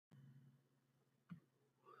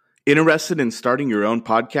Interested in starting your own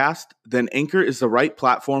podcast? Then Anchor is the right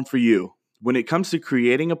platform for you. When it comes to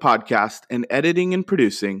creating a podcast and editing and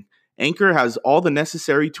producing, Anchor has all the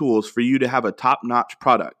necessary tools for you to have a top-notch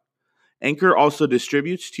product. Anchor also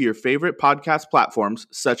distributes to your favorite podcast platforms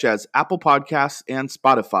such as Apple Podcasts and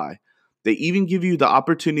Spotify. They even give you the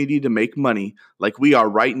opportunity to make money like we are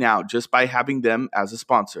right now just by having them as a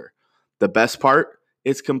sponsor. The best part?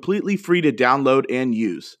 It's completely free to download and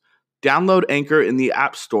use. Download Anchor in the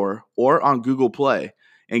App Store or on Google Play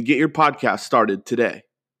and get your podcast started today.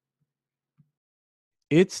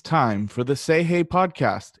 It's time for the Say Hey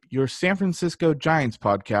podcast, your San Francisco Giants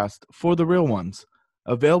podcast for the real ones.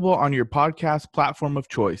 Available on your podcast platform of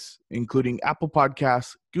choice, including Apple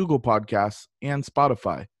Podcasts, Google Podcasts, and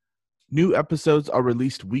Spotify. New episodes are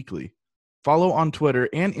released weekly. Follow on Twitter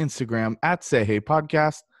and Instagram at Say Hey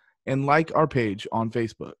Podcast and like our page on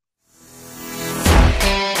Facebook.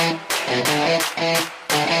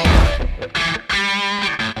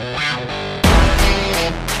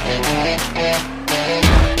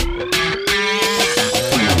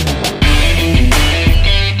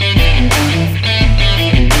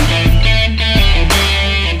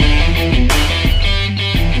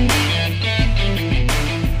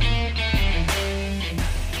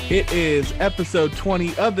 It is episode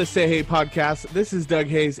 20 of the Say Hey podcast. This is Doug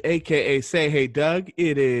Hayes, a.k.a. Say Hey Doug.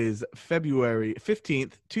 It is February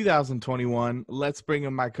 15th, 2021. Let's bring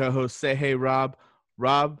in my co-host, Say Hey Rob.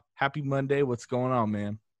 Rob, happy Monday. What's going on,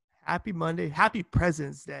 man? Happy Monday. Happy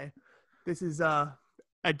President's Day. This is a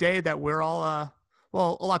day that we're all, a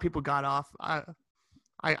lot of people got off.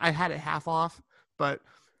 I had it half off, but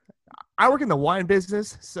I work in the wine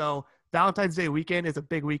business, so Valentine's Day weekend is a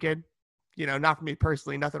big weekend. You know, not for me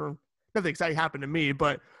personally, nothing exciting happened to me,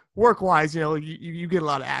 but work-wise, you know, you get a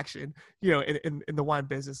lot of action, you know, in the wine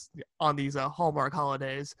business on these Hallmark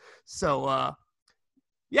holidays. So,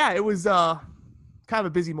 yeah, it was kind of a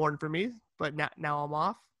busy morning for me, but now I'm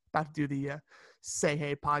off, about to do the Say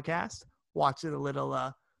Hey podcast, watching a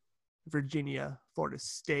little Virginia, Florida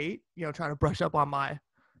State, you know, trying to brush up on my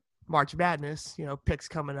March Madness, you know, picks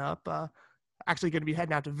coming up. Actually going to be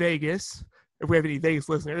heading out to Vegas. If we have any Vegas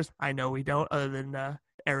listeners, I know we don't, other than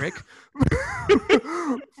Eric.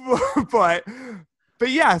 but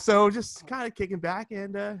yeah, so just kind of kicking back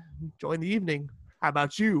and enjoying the evening. How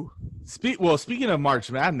about you? Speaking of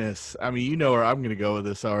March Madness, I mean, you know where I'm going to go with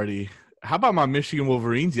this already. How about my Michigan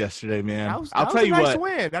Wolverines yesterday, man? I'll tell you what.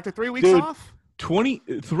 Win after 3 weeks off.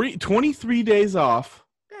 23 days off.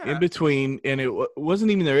 In between, and it wasn't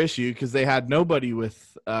even their issue because they had nobody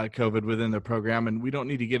with COVID within their program, and we don't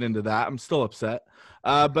need to get into that. I'm still upset.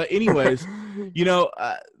 But anyways, you know,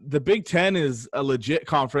 the Big Ten is a legit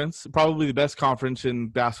conference, probably the best conference in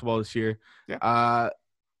basketball this year. Yeah.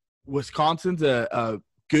 Wisconsin's a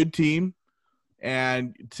good team,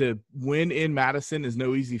 and to win in Madison is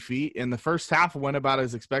no easy feat. And the first half went about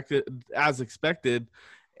as expected.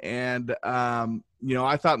 And, you know,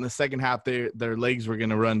 I thought in the second half their legs were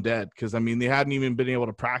going to run dead because, I mean, they hadn't even been able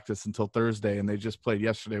to practice until Thursday, and they just played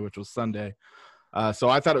yesterday, which was Sunday. So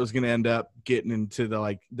I thought it was going to end up getting into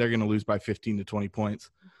they're going to lose by 15 to 20 points.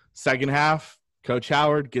 Second half, Coach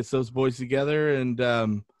Howard gets those boys together, and,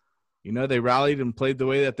 you know, they rallied and played the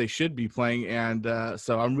way that they should be playing. And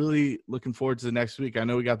so I'm really looking forward to the next week. I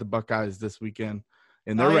know we got the Buckeyes this weekend,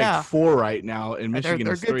 and they're ranked 4 right now, and Michigan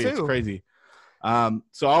is 3. It's crazy.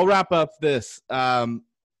 So I'll wrap up this.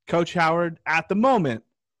 Coach Howard, at the moment,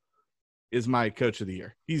 is my coach of the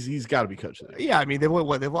year. He's got to be coach of the year. Yeah, I mean, they've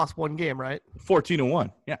lost one game, right?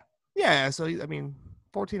 14-1. Yeah. Yeah. So I mean,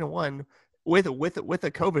 14-1 with a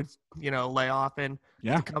COVID, you know, layoff, and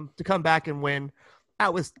to come back and win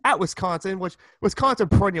at Wisconsin, which Wisconsin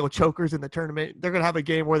perennial chokers in the tournament. They're gonna have a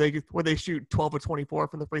game where they shoot 12 or 24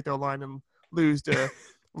 from the free throw line and lose to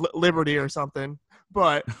Liberty or something.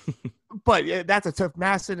 But yeah, that's a tough.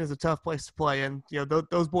 Madison is a tough place to play, and you know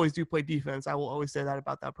those boys do play defense. I will always say that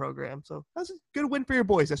about that program. So that's a good win for your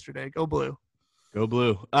boys yesterday. Go Blue. Go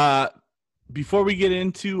Blue. Before we get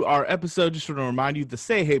into our episode, just want to remind you the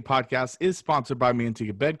Say Hey podcast is sponsored by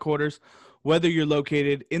Manteca Bed Quarters. Whether you're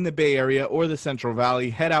located in the Bay Area or the Central Valley,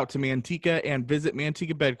 head out to Manteca and visit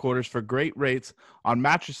Manteca Bed Quarters for great rates on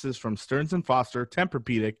mattresses from Stearns & Foster,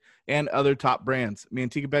 Tempur-Pedic, and other top brands.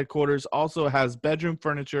 Manteca Bed Quarters also has bedroom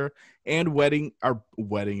furniture and bedding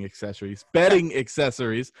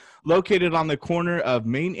accessories located on the corner of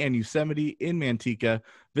Main and Yosemite in Manteca.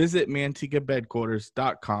 Visit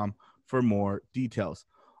MantecaBedQuarters.com for more details.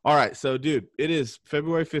 All right, so, dude, it is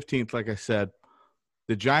February 15th, like I said.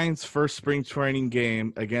 The Giants' first spring training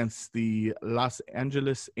game against the Los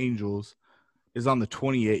Angeles Angels is on the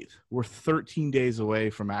 28th. We're 13 days away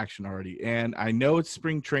from action already. And I know it's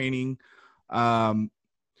spring training,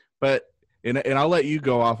 but and I'll let you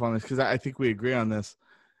go off on this because I think we agree on this.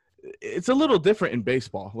 It's a little different in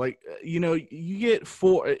baseball. Like, you get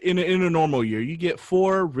four in a normal year, you get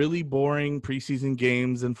 4 really boring preseason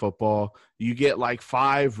games in football. You get like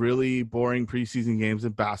 5 really boring preseason games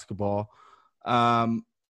in basketball.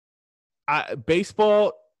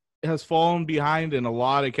 Baseball has fallen behind in a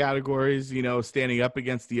lot of categories, standing up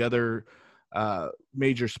against the other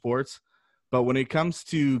major sports. But when it comes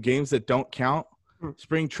to games that don't count,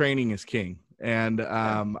 spring training is king. And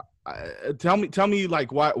tell me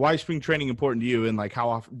like why spring training important to you, and like how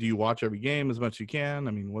often do you watch every game as much as you can?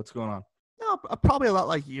 I mean, what's going on? No, probably a lot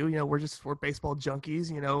like you. We're baseball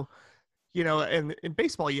junkies. And in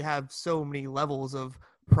baseball you have so many levels of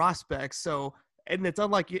prospects. So, and it's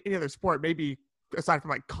unlike any other sport, maybe aside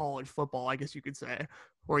from like college football, I guess you could say,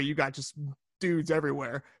 where you got just dudes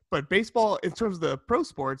everywhere. But baseball, in terms of the pro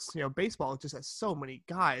sports, baseball just has so many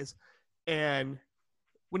guys. And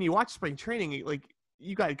when you watch spring training, like,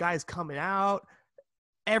 you got guys coming out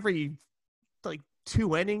every like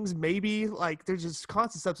 2 innings, maybe. Like, there's just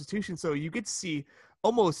constant substitution. So you get to see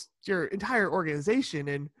almost your entire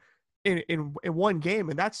organization in one game.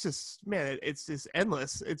 And that's just, man, it's just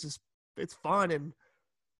endless. It's fun. And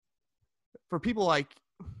for people like,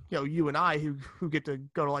 you and I who get to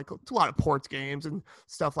go to to a lot of Ports games and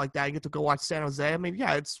stuff like that, you get to go watch San Jose. I mean,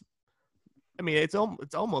 yeah, it's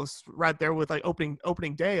almost right there with like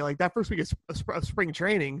opening day, like that first week of spring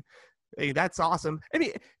training. Hey, that's awesome. I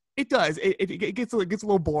mean, it does. It gets a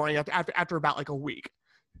little boring after about like a week,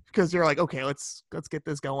 because you're like, okay, let's get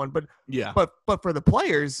this going. But yeah, but for the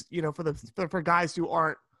players, for guys who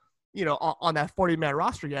aren't, on that 40-man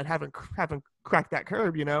roster yet, haven't cracked that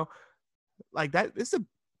curb, like that, it's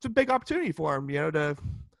a big opportunity for them, to,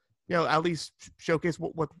 at least showcase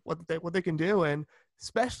what they can do. And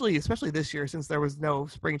especially this year, since there was no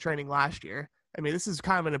spring training last year. I mean, this is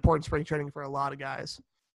kind of an important spring training for a lot of guys.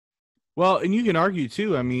 Well, and you can argue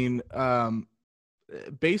too. I mean,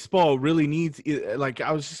 baseball really needs, like,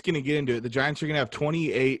 I was just going to get into it. The Giants are going to have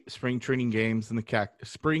 28 spring training games in the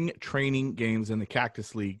Cactus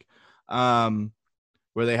League,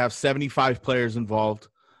 where they have 75 players involved.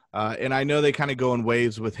 And I know they kind of go in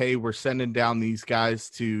waves with, hey, we're sending down these guys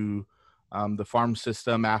to the farm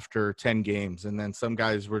system after 10 games. And then some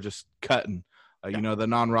guys were just cutting, the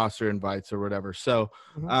non-roster invites or whatever. So,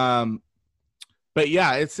 but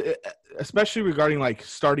yeah, it's especially regarding like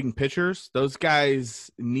starting pitchers, those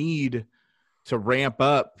guys need to ramp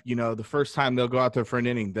up. The first time they'll go out there for an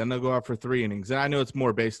inning, then they'll go out for 3 innings. And I know it's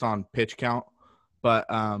more based on pitch count, but,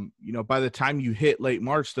 by the time you hit late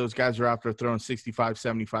March, those guys are out there throwing 65,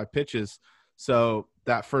 75 pitches. So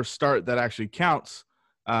that first start that actually counts,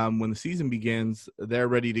 when the season begins, they're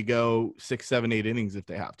ready to go 6, 7, 8 innings if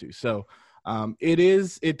they have to. So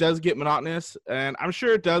it does get monotonous, and I'm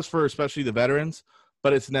sure it does for especially the veterans,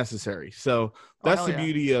 but it's necessary. So that's the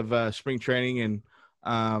beauty of spring training.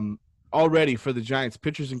 And already for the Giants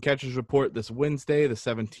pitchers and catchers report this Wednesday, the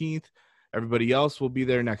 17th. Everybody else will be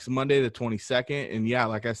there next Monday, the 22nd. And yeah,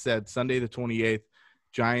 like I said, Sunday, the 28th,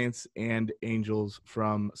 Giants and Angels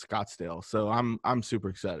from Scottsdale. So I'm super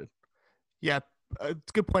excited. Yeah. It's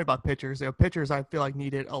a good point about pitchers. Pitchers, I feel like,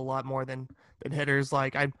 need it a lot more than hitters.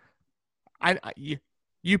 Like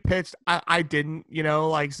you pitched, I didn't,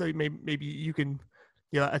 so maybe you can,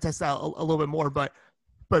 attest that a little bit more, but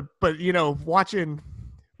watching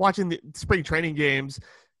the spring training games,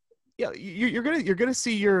 you're gonna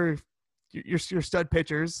see your stud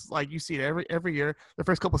pitchers. Like, you see it every year. The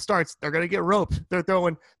first couple of starts, they're gonna get roped.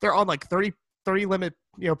 They're on like 30 limit,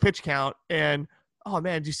 pitch count. And oh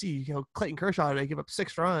man, do you see, Clayton Kershaw today give up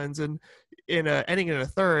 6 runs and in an inning and a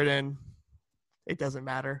third, and it doesn't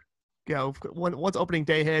matter. Once opening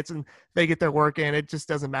day hits and they get their work in, it just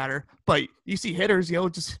doesn't matter. But you see hitters,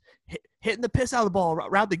 just hitting the piss out of the ball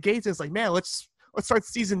around the gates. It's like, man, let's start the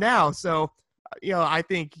season now. So, I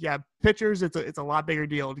think, pitchers, it's a lot bigger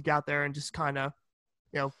deal to get out there and just kind of,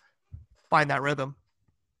 find that rhythm.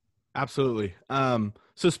 Absolutely.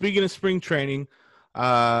 So speaking of spring training,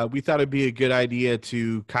 we thought it'd be a good idea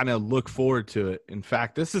to kind of look forward to it. In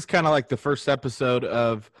fact, this is kind of like the first episode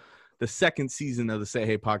of the second season of the Say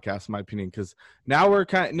Hey podcast, in my opinion, because now we're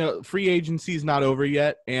free agency is not over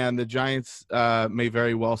yet, and the Giants may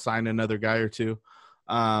very well sign another guy or two.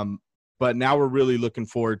 But now we're really looking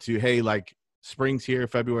forward to, hey, like, spring's here,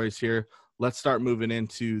 February's here. Let's start moving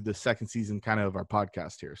into the second season kind of our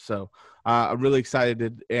podcast here. So I'm really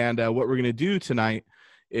excited. And what we're going to do tonight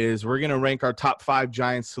is we're going to rank our top 5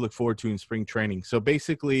 Giants to look forward to in spring training. So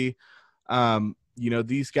basically,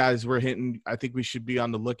 these guys we're hitting. I think we should be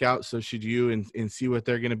on the lookout. So should you, and see what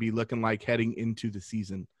they're going to be looking like heading into the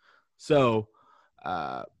season. So,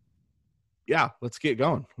 yeah, let's get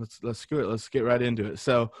going. Let's screw it. Let's get right into it.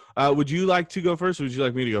 So, would you like to go first, or would you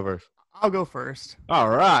like me to go first? I'll go first. All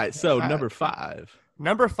right. So number 5.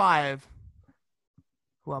 Number 5,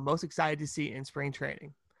 who I'm most excited to see in spring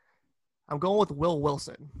training. I'm going with Will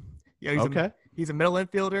Wilson. He's a middle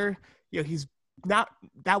infielder. He's not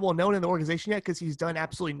that well known in the organization yet because he's done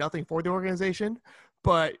absolutely nothing for the organization.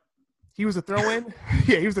 But he was a throw-in.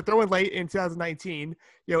 He was a throw-in late in 2019.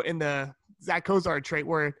 In the Zach Cozart trade,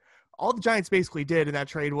 where all the Giants basically did in that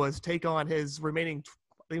trade was take on his remaining,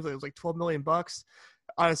 I think it was like $12 million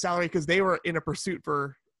on a salary because they were in a pursuit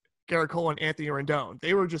for Garrett Cole and Anthony Rendon.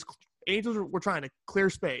 They were just Angels were trying to clear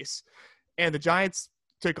space, and the Giants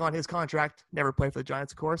took on his contract. Never played for the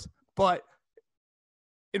Giants, of course, but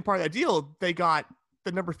in part of that deal, they got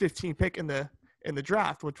the number 15 pick in the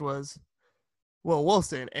draft, which was Will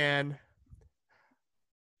Wilson. And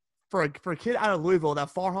for a kid out of Louisville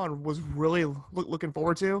that Farhan was really looking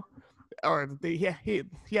forward to, or he had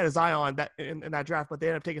his eye on that in that draft, but they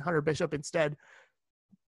ended up taking Hunter Bishop instead.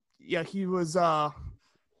 Yeah, he was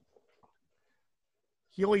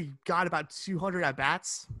he only got about 200 at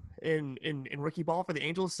bats in rookie ball for the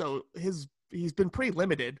Angels, so he's been pretty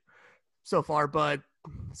limited so far. But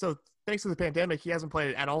so thanks to the pandemic, he hasn't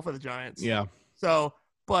played at all for the Giants. Yeah. So,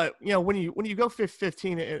 but when you go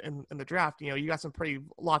 15 in the draft, you got some pretty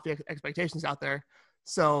lofty expectations out there.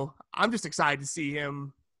 So I'm just excited to see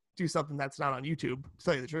him do something that's not on YouTube, to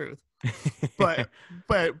tell you the truth.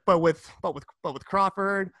 but with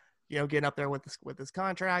Crawford, getting up there with this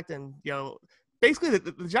contract, and basically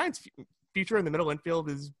the Giants' future in the middle infield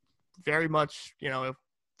is very much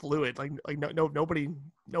fluid. Like nobody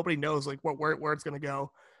knows like where it's going to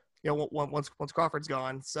go. Once Crawford's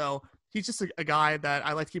gone. So he's just a guy that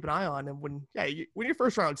I like to keep an eye on. And when you're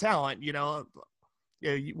first round talent, you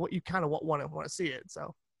kind of want to see it.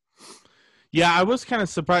 So. Yeah, I was kind of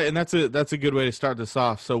surprised, and that's a good way to start this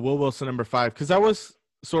off. So Will Wilson, number 5, because I was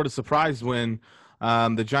sort of surprised when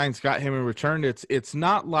the Giants got him in return. It's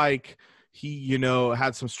not like he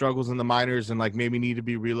had some struggles in the minors and like maybe need to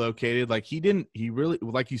be relocated. Like he really,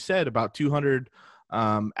 like you said, about 200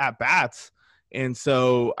 at bats. And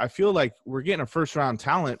so I feel like we're getting a first round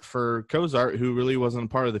talent for Cozart, who really wasn't a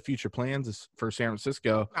part of the future plans for San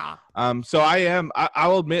Francisco. So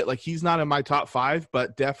I'll admit, like, he's not in my top 5,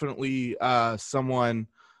 but definitely someone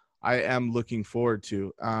I am looking forward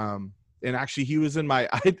to. And actually he was in my,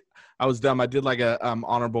 I was dumb. I did like a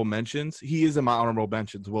honorable mentions. He is in my honorable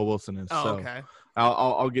mentions. Will Wilson is. Oh, so okay.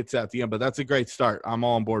 I'll get to that at the end, but that's a great start. I'm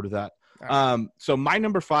all on board with that. Right. So my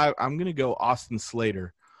number 5, I'm going to go Austin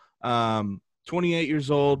Slater. 28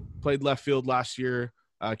 years old, played left field last year,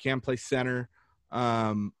 can play center,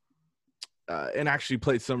 and actually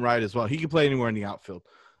played some right as well. He can play anywhere in the outfield.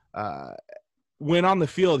 When on the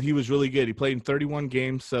field, he was really good. He played in 31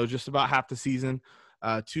 games, so just about half the season.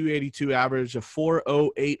 282 average, a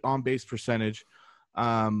 408 on base percentage.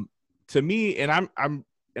 To me, and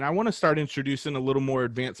I want to start introducing a little more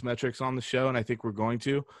advanced metrics on the show, and I think we're going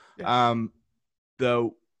to. Yeah.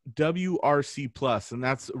 The WRC plus, and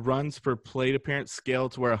that's runs per plate appearance scale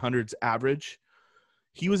to where 100's average.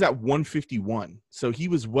 He was at 151, so he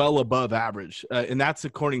was well above average, and that's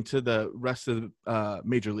according to the rest of the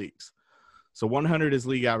major leagues. So 100 is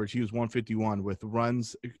league average. He was 151 with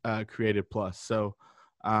runs created plus. So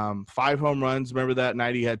 5 home runs. Remember that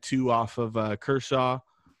night he had 2 off of Kershaw,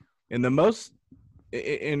 and the most.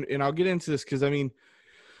 And I'll get into this because I mean,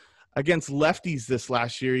 against lefties this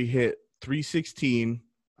last year, he hit 316.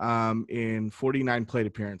 In 49 plate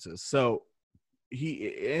appearances. So he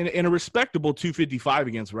in a respectable 255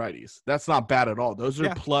 against righties. That's not bad at all. Those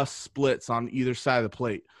are plus splits on either side of the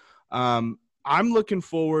plate. I'm looking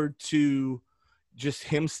forward to just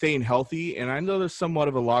him staying healthy. And I know there's somewhat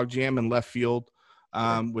of a logjam in left field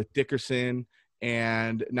with Dickerson,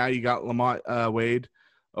 and now you got Lamont Wade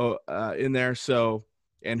in there. So,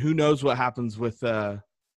 and who knows what happens with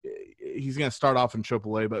he's going to start off in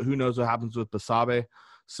AAA, but who knows what happens with Basabe.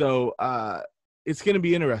 So it's going to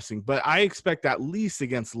be interesting, but I expect at least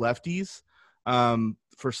against lefties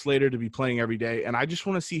for Slater to be playing every day. And I just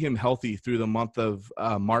want to see him healthy through the month of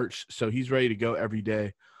March. So he's ready to go every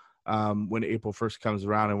day when April 1st comes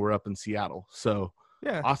around and we're up in Seattle. So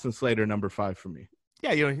yeah, Austin Slater, number 5 for me.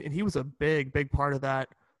 Yeah. And he was a big part of that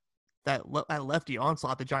lefty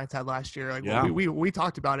onslaught the Giants had last year. Like we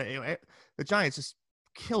talked about it. The Giants just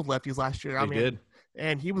killed lefties last year. They did.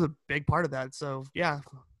 And he was a big part of that. So, yeah,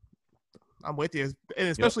 I'm with you. And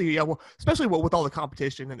especially with all the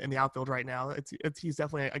competition in the outfield right now, he's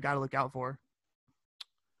definitely a guy to look out for.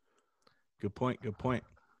 Good point.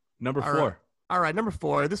 Number All 4. right. All right, number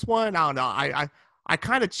 4. This one, I don't know. I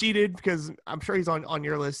kind of cheated because I'm sure he's on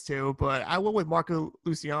your list too, but I went with Marco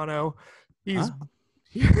Luciano. He's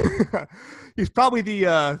he's probably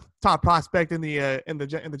the top prospect in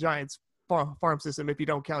the Giants farm system if you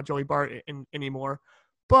don't count Joey Bart anymore.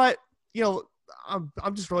 But I'm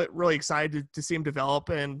just really excited to see him develop,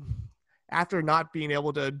 and after not being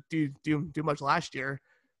able to do much last year,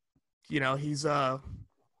 he's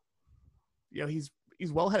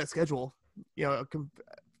he's well ahead of schedule,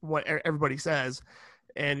 what everybody says,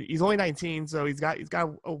 and he's only 19, so he's got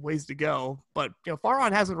a ways to go. But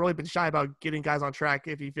Farhan hasn't really been shy about getting guys on track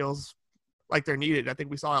if he feels like they're needed. I think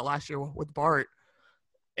we saw it last year with Bart,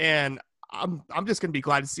 and I'm just gonna be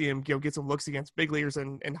glad to see him get some looks against big leaguers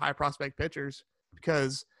and high prospect pitchers,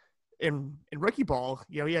 because in rookie ball,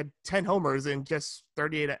 he had 10 homers in just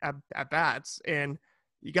 38 at bats, and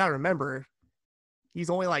you got to remember he's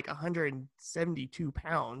only like 172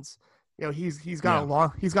 pounds. He's got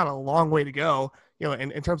a long way to go,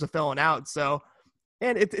 in terms of filling out. So,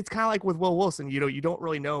 and it's kind of like with Will Wilson, you don't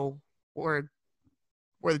really know where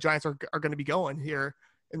the Giants are going to be going here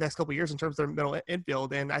in the next couple of years in terms of their middle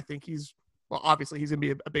infield. And I think obviously he's going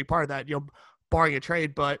to be a big part of that, barring a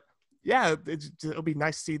trade. But yeah, it'll be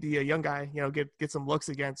nice to see the young guy, get some looks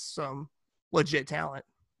against some legit talent.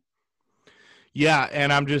 Yeah,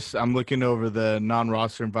 and I'm looking over the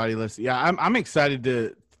non-roster invitee list. Yeah, I'm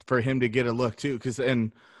excited for him to get a look too, because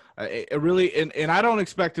and I don't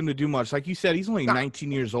expect him to do much. Like you said, he's only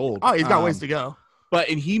 19 years old. Oh, he's got ways to go.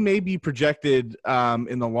 And he may be projected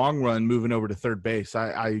in the long run moving over to third base.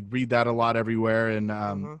 I read that a lot everywhere, and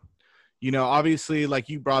obviously, like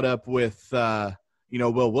you brought up with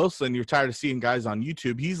Will Wilson, you're tired of seeing guys on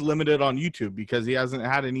YouTube. He's limited on YouTube because he hasn't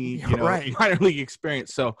had any minor league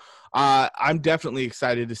experience. So I'm definitely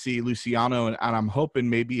excited to see Luciano, and I'm hoping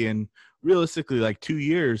maybe in realistically like 2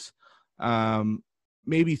 years,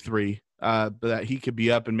 maybe 3, but that he could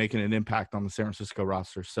be up and making an impact on the San Francisco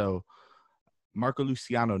roster. So Marco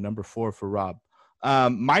Luciano, number 4 for Rob.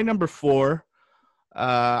 My number 4,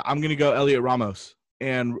 I'm going to go Elliot Ramos.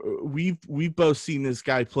 And we've both seen this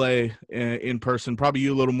guy play in person, probably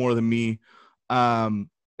you a little more than me. And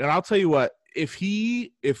I'll tell you what, if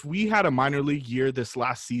we had a minor league year this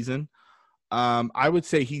last season, I would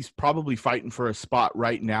say he's probably fighting for a spot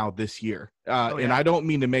right now this year. And I don't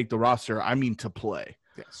mean to make the roster, I mean to play.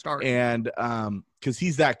 Yeah, start. And because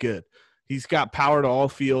he's that good. He's got power to all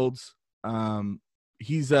fields.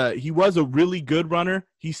 He was a really good runner.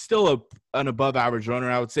 He's still an above average runner,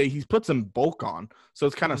 I would say. He's put some bulk on, so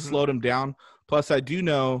it's kind of slowed him down. Plus, I do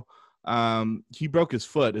know he broke his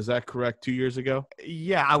foot. Is that correct? 2 years ago?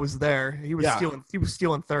 Yeah, I was there. He was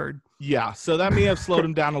stealing third. Yeah, so that may have slowed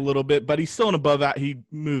him down a little bit, but he's still an above that. He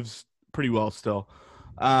moves pretty well still.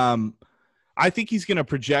 I think he's going to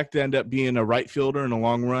project to end up being a right fielder in the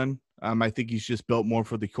long run. I think he's just built more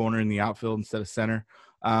for the corner in the outfield instead of center.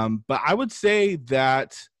 But I would say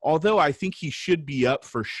that although I think he should be up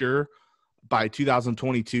for sure by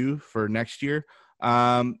 2022 for next year,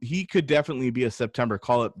 he could definitely be a September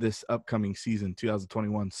call-up this upcoming season,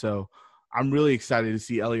 2021. So I'm really excited to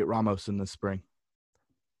see Elliot Ramos in the spring.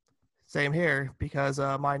 Same here, because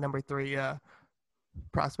my number 3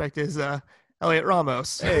 prospect is Elliot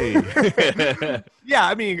Ramos. Hey.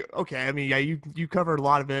 Yeah, you covered a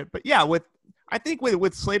lot of it. But yeah, I think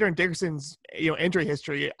with Slater and Dickerson's injury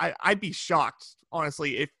history, I'd be shocked,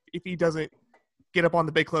 honestly, if he doesn't get up on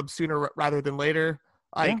the big club sooner rather than later.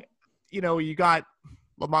 You got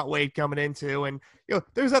Lamont Wade coming into, and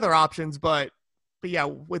there's other options, but yeah,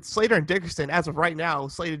 with Slater and Dickerson as of right now,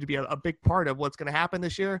 slated to be a big part of what's going to happen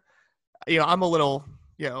this year. I'm a little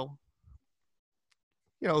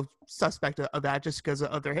suspect of that just because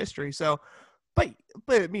of their history. So. But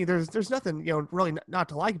I mean, there's nothing really not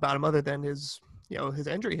to like about him other than his his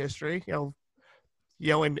injury history. In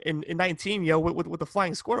 19 with the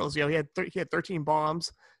Flying Squirrels, he had 13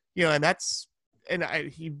 bombs, and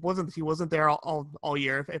he wasn't there all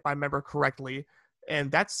year if I remember correctly, and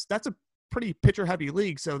that's a pretty pitcher heavy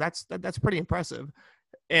league, so that's pretty impressive.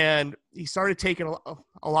 And he started taking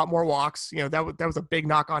a lot more walks. That was a big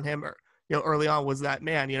knock on him. Early on was that,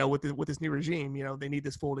 man, with this new regime, they need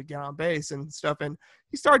this fool to get on base and stuff. And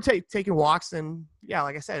he started taking walks, and yeah,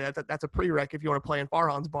 like I said, that's a prereq if you want to play in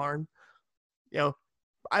Farhan's barn.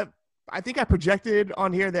 I think I projected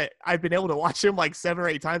on here that I've been able to watch him like 7 or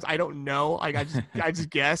 8 times. I don't know, like I just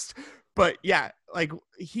guessed, but yeah, like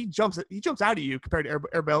he jumps out at you compared to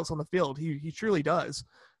everybody else on the field. He truly does,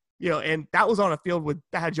 and that was on a field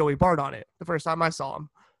that had Joey Bart on it the first time I saw him,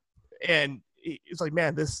 and it's like,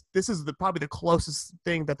 man, this is probably the closest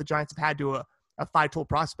thing that the Giants have had to a a 5-tool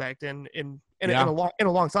prospect in Yeah. a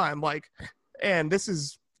long time. Like, and this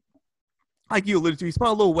is like you alluded to, he's put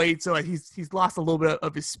on a little weight, so like he's lost a little bit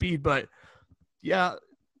of his speed, but yeah,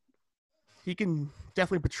 he can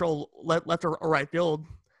definitely patrol left or right field,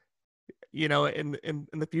 you know, in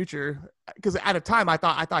the future. Because at a time I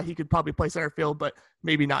thought he could probably play center field, but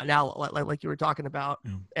maybe not now, like you were talking about.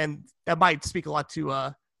 Yeah. And that might speak a lot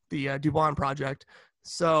to the Dubon project.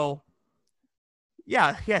 So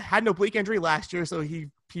yeah, had an oblique injury last year, so he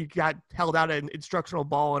got held out in instructional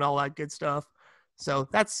ball and all that good stuff. So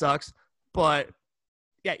that sucks. But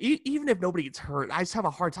yeah, even if nobody gets hurt, I just have a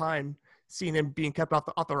hard time seeing him being kept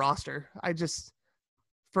off the roster. I just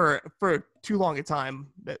for too long a time,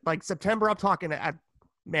 like September, I'm talking at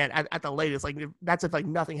the latest. Like that's if like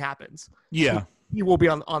nothing happens. Yeah, he will be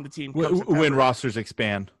on the team when rosters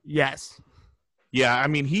expand. Yes. Yeah, I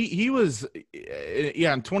mean he was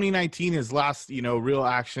in 2019 his last real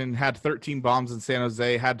action, had 13 bombs in San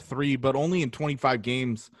Jose, had 3 but only in 25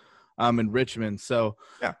 games in Richmond. So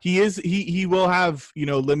yeah, he will have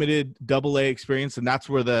limited AA experience, and that's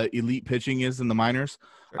where the elite pitching is in the minors.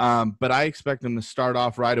 Sure. But I expect him to start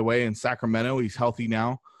off right away in Sacramento. He's healthy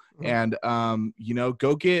now. Mm-hmm. And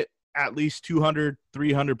go get at least 200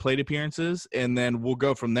 300 plate appearances, and then we'll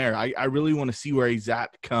go from there. I really want to see where he's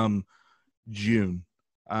at come June.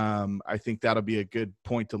 I think that'll be a good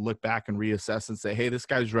point to look back and reassess and say, hey, this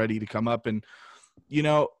guy's ready to come up. And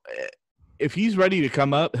if he's ready to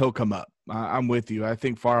come up, he'll come up. I'm with you. I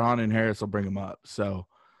think Farhan and Harris will bring him up. So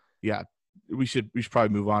yeah, we should probably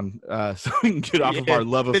move on so we can get off of our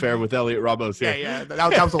love affair with Elliot Ramos here. Yeah,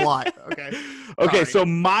 that was a lot. Okay. Okay, so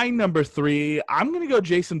my number 3, I'm going to go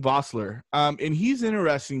Jason Vossler. And he's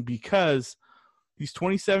interesting because he's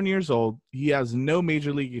 27 years old. He has no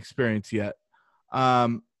major league experience yet.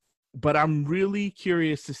 But I'm really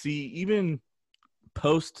curious to see, even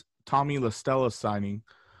post Tommy La Stella signing,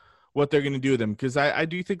 what they're going to do with him. Because I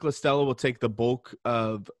do think La Stella will take the bulk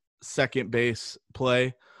of second base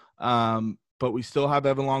play. But we still have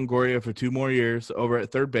Evan Longoria for 2 more years over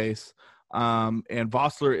at third base. And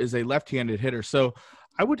Vossler is a left-handed hitter. So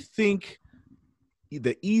I would think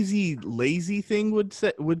the easy, lazy thing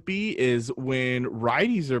would be is when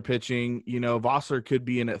righties are pitching, Vossler could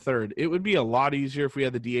be in at third. It would be a lot easier if we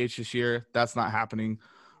had the DH this year. That's not happening.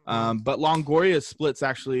 But Longoria's splits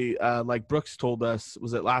actually, like Brooks told us,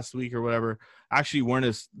 was it last week or whatever, actually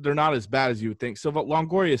they're not as bad as you would think. So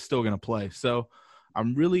Longoria is still going to play. So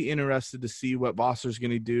I'm really interested to see what Vossler's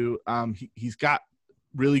going to do. He's got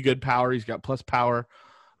really good power. He's got plus power.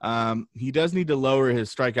 He does need to lower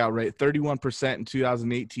his strikeout rate, 31% in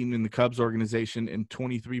 2018 in the Cubs organization and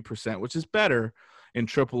 23%, which is better in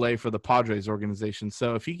AAA for the Padres organization.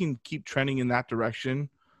 So if he can keep trending in that direction,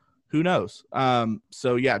 who knows?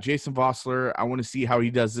 So yeah, Jason Vossler, I want to see how he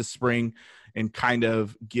does this spring and kind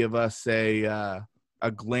of give us a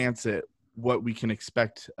glance at what we can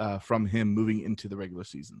expect from him moving into the regular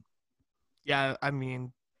season. Yeah, I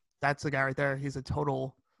mean, that's the guy right there. He's a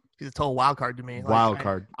total wild card to me. Like, wild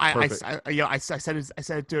card. I said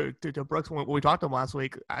it to Brooks when we talked to him last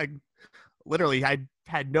week. I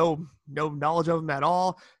had no knowledge of him at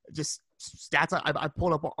all. Just stats I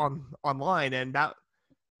pulled up online, and that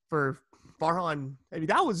for Farhan, I mean,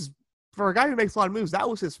 that was for a guy who makes a lot of moves. That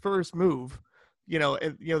was his first move, this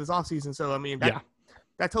offseason. So I mean,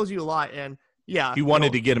 that tells you a lot. And yeah, he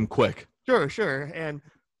wanted to get him quick. Sure, and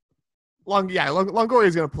Longoria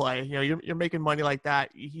is going to play. You're making money like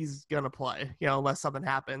that. He's going to play, unless something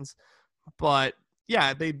happens. But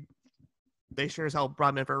yeah, they sure as hell brought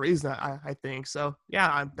him in for a reason, I think. So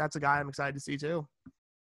yeah, that's a guy I'm excited to see too.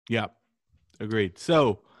 Yeah, agreed.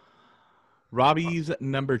 So Robbie's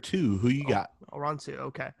number 2, who you got? We're on 2.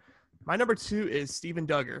 Okay. My number 2 is Steven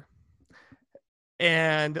Duggar.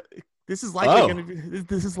 And this is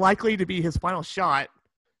likely to be his final shot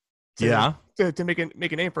to make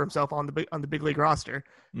a name for himself on the big league roster.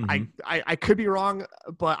 Mm-hmm. I could be wrong,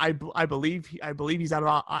 but I believe he's out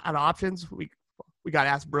of options. We got to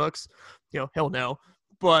ask Brooks. He'll know.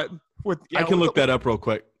 But I can look that up real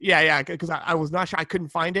quick. Yeah, because I was not sure. I couldn't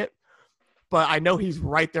find it, but I know he's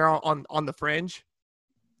right there on the fringe.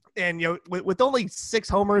 And with only 6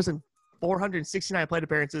 homers and 469 plate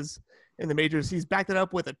appearances in the majors, he's backed it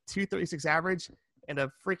up with a 236 average and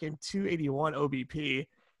a freaking 281 OBP.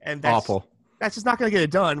 And that's awful. That's just not going to get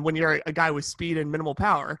it done when you're a guy with speed and minimal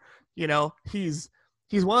power. He's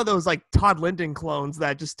one of those like Todd Linden clones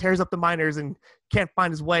that just tears up the minors and can't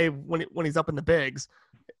find his way when he's up in the bigs.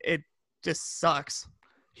 It just sucks.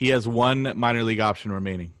 He has 1 minor league option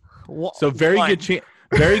remaining. So very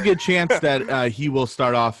good chance that he will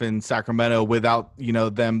start off in Sacramento without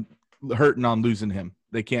them hurting on losing him.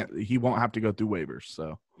 He won't have to go through waivers.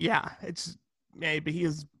 So yeah, it's maybe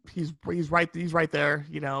he's right there.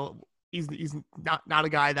 You know, he's not a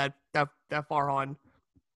guy that far on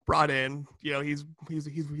brought in. You know, he's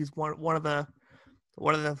one of the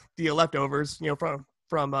leftovers. You know,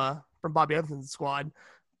 from Bobby Evans' squad.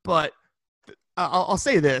 But I'll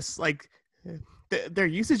say this, like their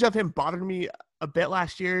usage of him bothered me a bit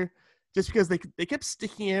last year, just because they kept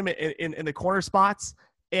sticking him in the corner spots.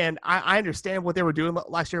 And I understand what they were doing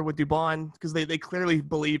last year with Dubon, because they clearly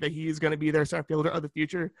believe that he is going to be their center fielder of the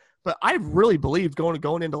future. But I really believed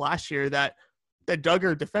going into last year that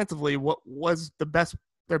Duggar defensively was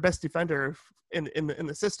their best defender in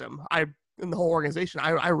the system. In the whole organization.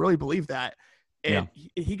 I really believe that. And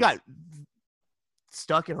he got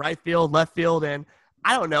stuck in right field, left field, and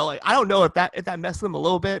I don't know. Like, I don't know if that messed him a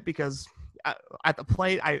little bit, because at the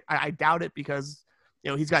plate, I doubt it, because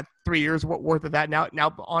he's got 3 years worth of that now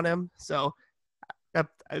on him. So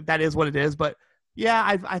that is what it is. But yeah,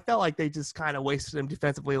 I felt like they just kind of wasted him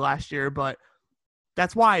defensively last year. But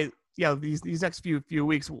that's why these next few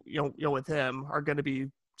weeks with him are going to be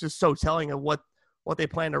just so telling of what they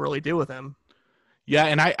plan to really do with him. Yeah,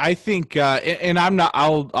 and I think, and I'm not.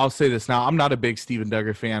 I'll say this now. I'm not a big Steven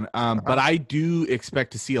Duggar fan, but I do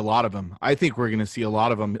expect to see a lot of him. I think we're going to see a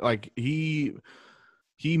lot of him. Like he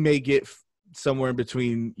may get somewhere in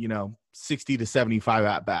between 60 to 75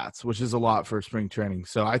 at bats, which is a lot for spring training.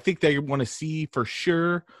 So I think they want to see for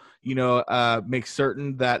sure. Make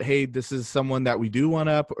certain that, hey, this is someone that we do want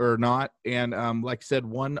up or not. And like I said,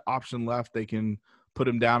 one option left. They can put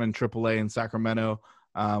him down in AAA in Sacramento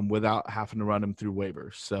without having to run him through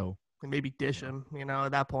waivers. So and maybe dish him,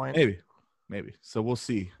 at that point. Maybe. So we'll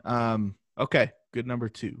see. Okay. Good number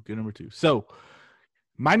two. So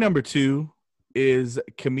my number 2 is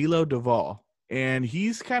Camilo Doval. And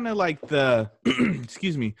he's kind of like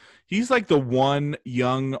he's like the one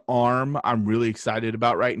young arm I'm really excited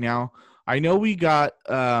about right now. I know we got,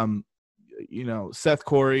 Seth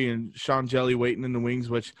Corey and Sean Jelly waiting in the wings,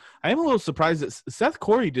 which I am a little surprised that Seth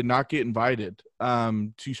Corey did not get invited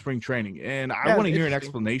to spring training. And I want to hear an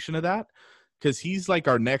explanation of that, because he's like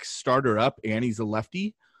our next starter up and he's a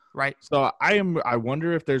lefty. Right. So I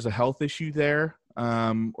wonder if there's a health issue there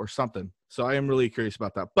or something. So I am really curious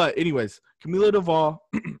about that. But anyways, Camilo Doval,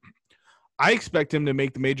 I expect him to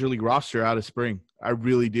make the major league roster out of spring. I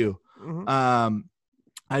really do. Mm-hmm.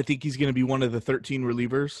 I think he's going to be one of the 13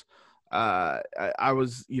 relievers.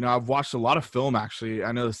 I've watched a lot of film, actually.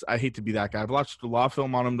 I know this, I hate to be that guy. I've watched a lot of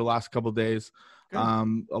film on him the last couple of days. A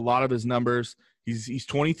lot of his numbers. He's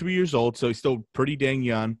 23 years old, so he's still pretty dang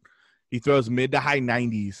young. He throws mid to high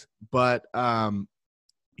 90s, but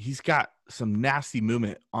he's got some nasty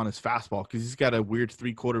movement on his fastball, because he's got a weird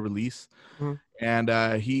 3/4 release. Mm-hmm.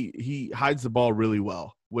 And he hides the ball really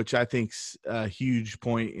well, which I think's a huge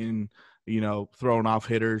point in throwing off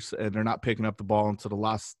hitters, and they're not picking up the ball until the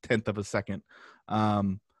last 1/10 of a second.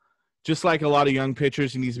 Just like a lot of young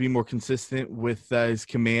pitchers, he needs to be more consistent with his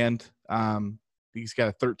command. He's got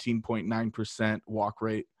a 13.9% walk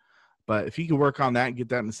rate, but if he can work on that and get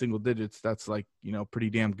that in the single digits, that's pretty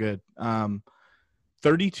damn good.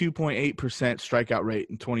 32.8% strikeout rate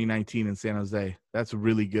in 2019 in San Jose. That's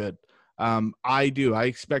really good. I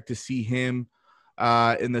expect to see him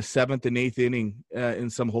in the 7th and 8th inning in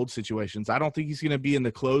some hold situations. I don't think he's going to be in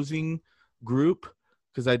the closing group,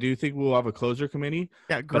 because I do think we'll have a closer committee.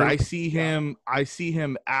 Yeah, but I see him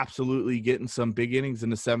absolutely getting some big innings in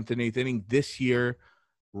the 7th and 8th inning this year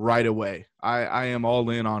right away. I am all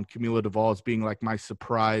in on Camilo Doval as being like my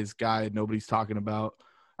surprise guy nobody's talking about.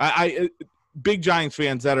 Big Giants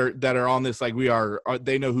fans that are on this like we are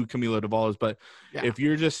they know who Camilo Doval is, but if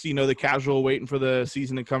you're just the casual waiting for the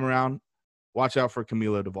season to come around, watch out for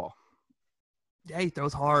Camilo Doval. Yeah, he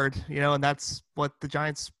throws hard, and that's what the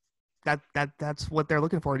Giants that's what they're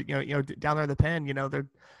looking for. Down there in the pen, they're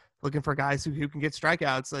looking for guys who can get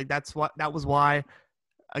strikeouts. Like that was why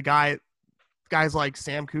guys like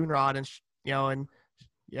Sam Coonrod and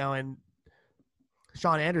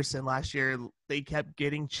Sean Anderson last year, they kept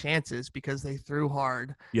getting chances because they threw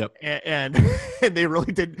hard. Yep. And they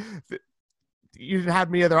really did. You didn't have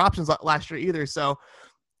many other options last year either. So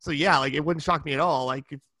yeah, like it wouldn't shock me at all. Like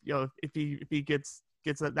if he gets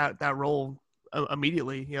that role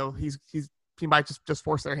immediately, he might just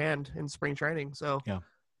force their hand in spring training. So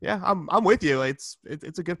yeah, I'm with you. It's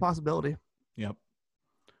a good possibility. Yep.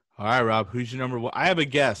 All right, Rob, who's your number 1? I have a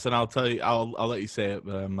guess, and I'll tell you. I'll let you say it,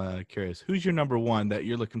 but I'm curious. Who's your number 1 that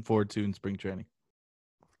you're looking forward to in spring training?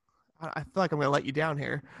 I feel like I'm going to let you down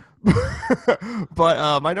here,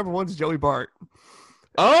 but my number 1 is Joey Bart.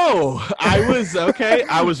 Oh, I was okay.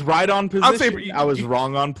 I was right on position. I was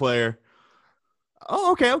wrong on player.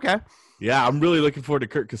 Oh, okay, okay. Yeah, I'm really looking forward to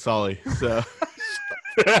Kurt Casale. So.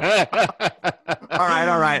 All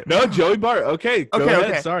right. No, Joey Bart. Okay, go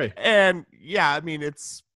ahead. Okay. Sorry. And yeah, I mean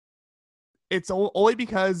it's only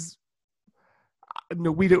because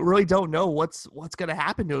we really don't know what's going to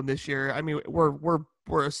happen to him this year. I mean, we're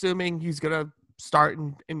assuming he's going to start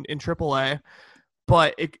in AAA,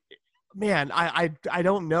 but I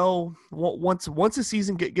don't know. Once the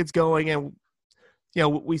season gets going, and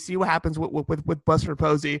we see what happens with Buster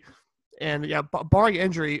Posey, and yeah, barring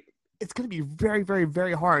injury, it's going to be very, very,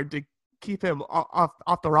 very hard to keep him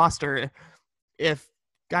off the roster if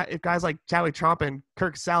guys like Chadwick Tromp and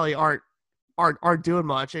Kirk Casale aren't doing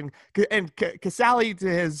much. And Casale, to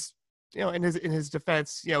his in his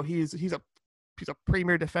defense, he's a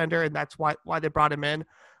premier defender, and that's why they brought him in.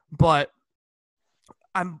 But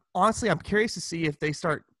I'm curious to see if they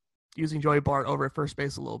start using Joey Bart over at first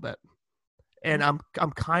base a little bit. And I'm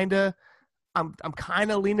kind of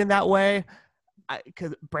leaning that way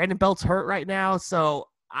because Brandon Belt's hurt right now, so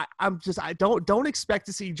I don't expect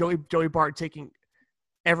to see Joey Bart taking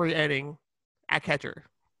every inning at catcher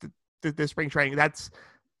this spring training. That's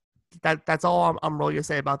all I'm really gonna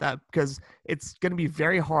say about that, because it's gonna be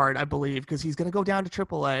very hard, I believe, because he's gonna go down to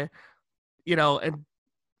AAA, and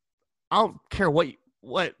I don't care what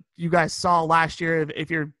you guys saw last year.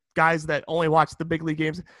 If you're guys that only watch the big league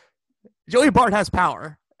games, Joey Bart has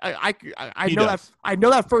power. I know that. I know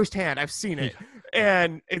that firsthand. I've seen it,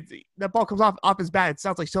 and that ball comes off his bat. It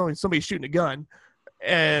sounds like somebody's shooting a gun,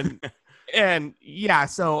 and yeah.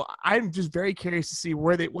 So I'm just very curious to see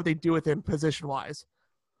what they do with him position wise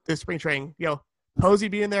this spring training. Posey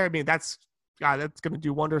being there, I mean, that's going to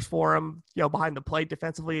do wonders for him. Behind the plate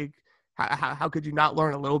defensively, how could you not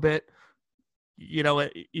learn a little bit?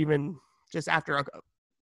 Even just after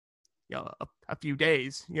a few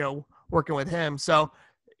days, working with him. So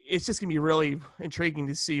it's just gonna be really intriguing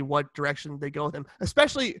to see what direction they go with him.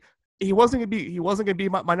 Especially, he wasn't gonna be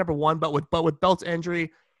my number one, but with Belt's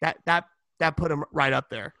injury, that put him right up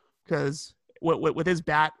there, because with his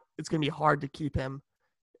bat, it's gonna be hard to keep him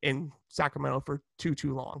in Sacramento for too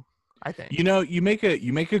long, I think. You make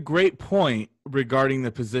a great point regarding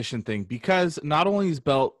the position thing, because not only is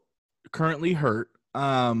Belt currently hurt,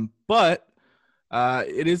 but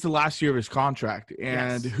it is the last year of his contract,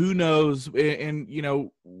 and yes. Who knows? And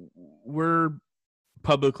we're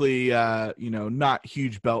publicly, not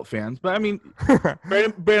huge Belt fans, but I mean,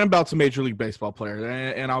 Brandon Belt's a Major League Baseball player,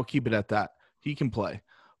 and I'll keep it at that. He can play,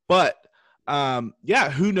 but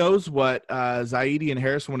who knows what Zaidi and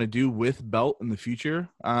Harris want to do with Belt in the future?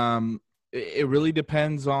 It really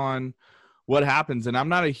depends on what happens, and I'm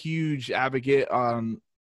not a huge advocate on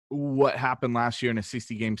what happened last year in a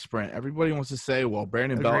 60-game sprint. Everybody wants to say, well,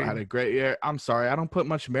 Brandon Belt had a great year. I'm sorry, I don't put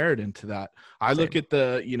much merit into that. I look at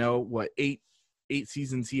the, eight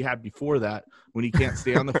seasons he had before that when he can't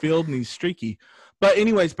stay on the field and he's streaky. But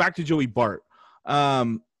anyways, back to Joey Bart.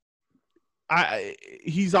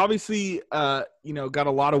 He's obviously, got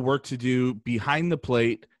a lot of work to do behind the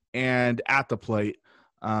plate and at the plate,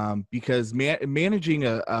 because managing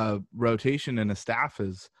a rotation and a staff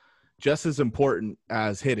is just as important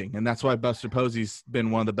as hitting. And that's why Buster Posey's been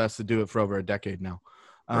one of the best to do it for over a decade now.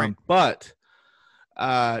 Right. But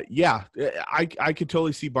I could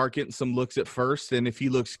totally see Bart getting some looks at first. And if he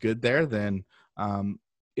looks good there, then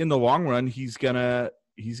in the long run, he's gonna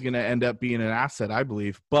end up being an asset, I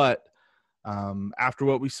believe. But after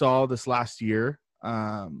what we saw this last year,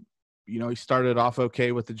 he started off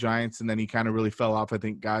okay with the Giants, and then he kind of really fell off. I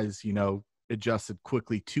think guys, adjusted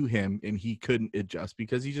quickly to him, and he couldn't adjust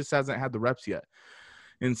because he just hasn't had the reps yet.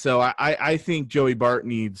 And so I think Joey Bart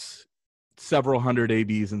needs several hundred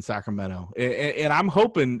ABs in Sacramento. And I'm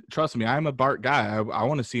hoping, trust me, I'm a Bart guy. I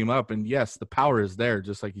want to see him up. And yes, the power is there,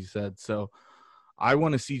 just like you said. So I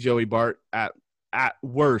want to see Joey Bart at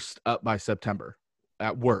worst up by September,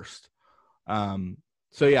 at worst.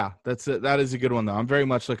 So yeah, that is a good one though. I'm very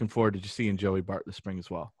much looking forward to just seeing Joey Bart this spring as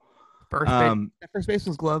well. First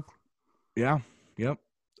baseman's glove. Yeah. Yep.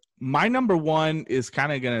 My number one is I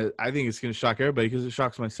think it's going to shock everybody because it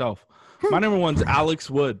shocks myself. My number one's Alex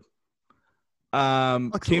Wood.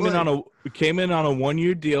 Came in on a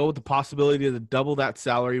 1-year deal with the possibility to double that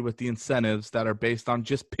salary with the incentives that are based on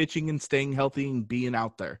just pitching and staying healthy and being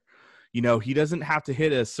out there. He doesn't have to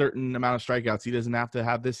hit a certain amount of strikeouts. He doesn't have to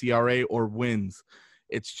have this ERA or wins.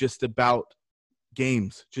 It's just about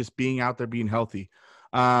games, just being out there, being healthy.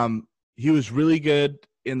 He was really good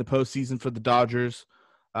in the postseason for the Dodgers.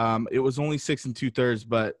 It was only 6 2/3,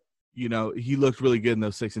 but he looked really good in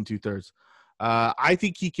those 6 2/3. I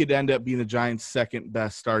think he could end up being the Giants' second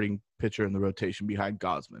best starting pitcher in the rotation behind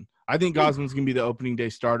Gausman. I think Gausman's going to be the opening day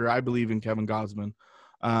starter. I believe in Kevin Gausman.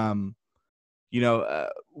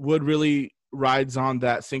 Wood really rides on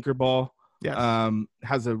that sinker ball. Yes.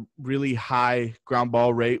 Has a really high ground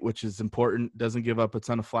ball rate, which is important. Doesn't give up a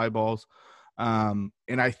ton of fly balls. And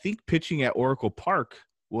I think pitching at Oracle Park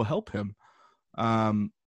will help him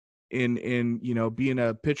in being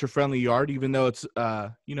a pitcher friendly yard, even though it's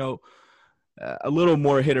a little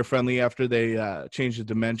more hitter friendly after they change the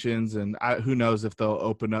dimensions, and who knows if they'll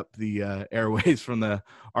open up the airways from the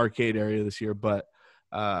arcade area this year. But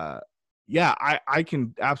I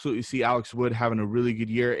can absolutely see Alex Wood having a really good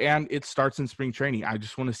year, and it starts in spring training. I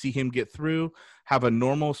just want to see him get through, have a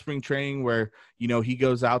normal spring training where, he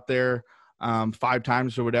goes out there 5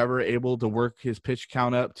 times or whatever, able to work his pitch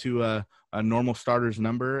count up to a normal starter's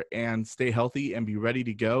number and stay healthy and be ready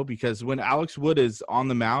to go. Because when Alex Wood is on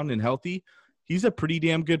the mound and healthy, he's a pretty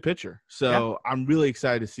damn good pitcher. So I'm really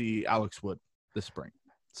excited to see Alex Wood this spring.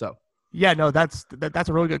 So yeah, no, that's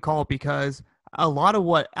a really good call, because a lot of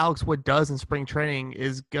what Alex Wood does in spring training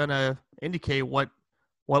is gonna indicate what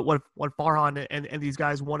Farhan and these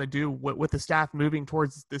guys want to do with the staff moving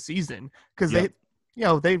towards the season, because they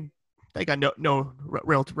got no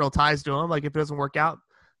real ties to him. Like, if it doesn't work out,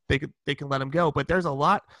 they can let him go. But there's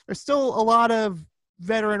still a lot of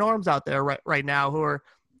veteran arms out there right now who are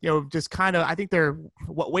just kind of, I think they're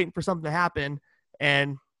waiting for something to happen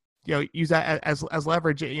and use that as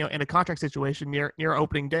leverage, in a contract situation near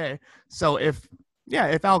opening day. So if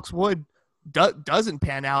Alex Wood doesn't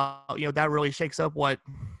pan out, that really shakes up what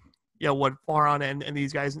Farhan and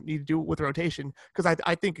these guys need to do with the rotation. Because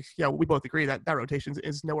I think we both agree that rotation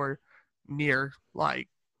is nowhere near like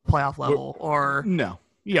playoff level or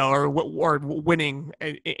winning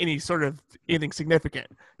any sort of anything significant.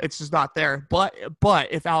 It's just not there. But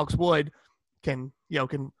if Alex Wood can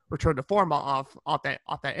return to form off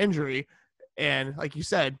that injury, and like you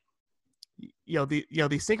said,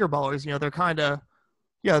 these sinker ballers, they're kind of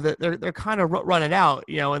they're kind of running out,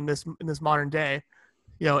 in this modern day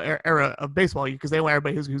era of baseball, because they want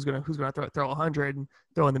everybody who's gonna throw 100 and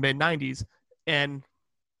throw in the mid 90s, and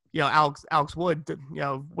Alex Wood,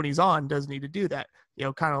 when he's on, doesn't need to do that.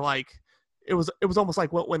 Kind of like it was almost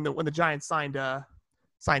like when the Giants signed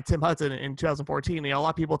Tim Hudson in 2014. A lot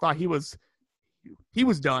of people thought he was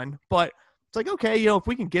done, but it's like, okay, if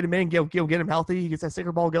we can get him in, get him healthy, he gets that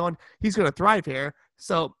sinker ball going, he's going to thrive here.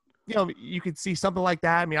 So you could see something like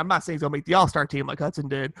that. I mean, I'm not saying he's going to make the All-Star team like Hudson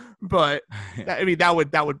did, but that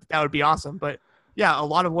would be awesome. But yeah, a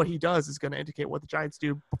lot of what he does is going to indicate what the Giants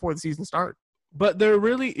do before the season starts. But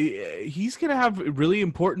he's going to have really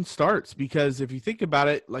important starts, because if you think about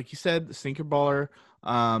it, like you said, the sinker baller,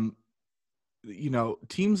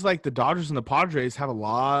 teams like the Dodgers and the Padres have a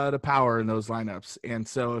lot of power in those lineups. And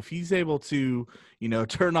so if he's able to,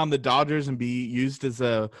 turn on the Dodgers and be used as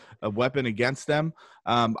a weapon against them,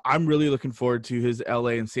 I'm really looking forward to his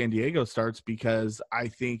LA and San Diego starts, because I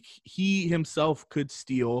think he himself could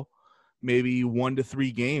steal maybe 1 to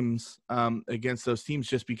 3 games against those teams,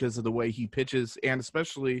 just because of the way he pitches, and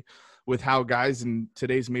especially with how guys in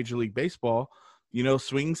today's Major League Baseball,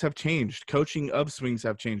 swings have changed. Coaching of swings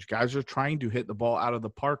have changed. Guys are trying to hit the ball out of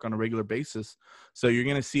the park on a regular basis. So you're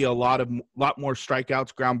going to see a lot more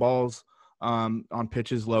strikeouts, ground balls on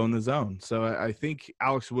pitches low in the zone. So I think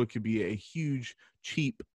Alex Wood could be a huge,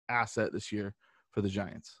 cheap asset this year for the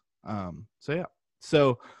Giants.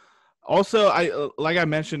 So also, like I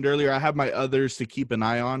mentioned earlier, I have my others to keep an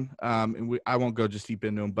eye on. And I won't go just deep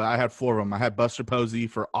into them, but I had 4 of them. I had Buster Posey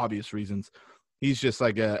for obvious reasons. He's just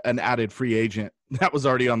like an added free agent that was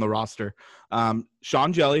already on the roster.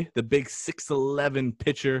 Sean Jelly, the big 6'11"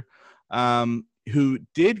 pitcher, who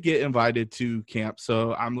did get invited to camp.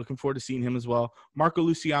 So I'm looking forward to seeing him as well. Marco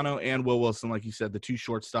Luciano and Will Wilson, like you said, the 2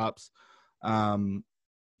 shortstops. Brandon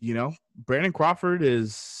Crawford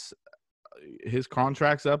his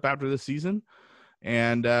contract's up after this season.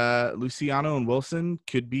 And Luciano and Wilson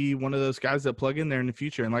could be one of those guys that plug in there in the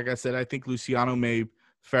future. And like I said, I think Luciano may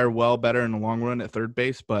fare well better in the long run at third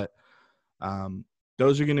base, but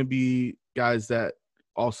those are going to be guys that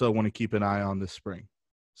also want to keep an eye on this spring.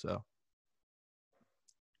 So,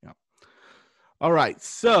 yeah. All right.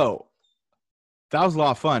 So that was a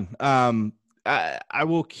lot of fun. I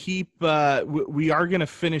will keep, we are going to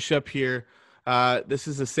finish up here. This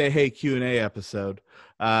is a Say Hey Q&A episode.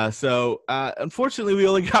 So unfortunately, we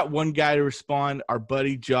only got one guy to respond, our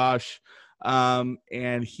buddy Josh.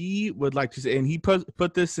 And he would like to say, and he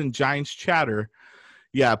put this in Giants Chatter.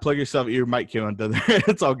 Yeah, plug yourself. Your mic came on.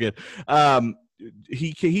 It's all good.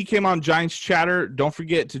 He came on Giants Chatter. Don't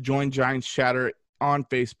forget to join Giants Chatter on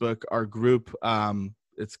Facebook. Our group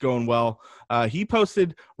It's going well. He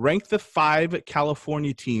posted, rank the 5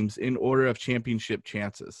 California teams in order of championship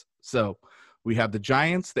chances. So we have the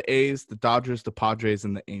Giants, the A's, the Dodgers, the Padres,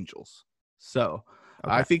 and the Angels. So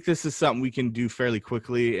I think this is something we can do fairly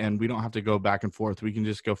quickly, and we don't have to go back and forth. We can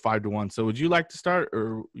just go 5-1. So would you like to start,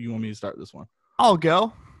 or you want me to start this one? I'll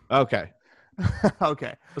go. Okay.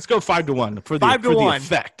 Okay. Let's go 5-1 for the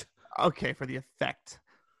effect. Okay, for the effect.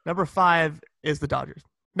 Number 5 is the Dodgers.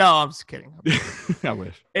 No, I'm just kidding. I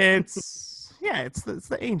wish. It's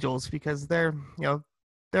the Angels, because they're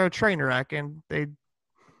a train wreck, and they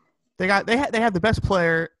have the best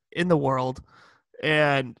player in the world,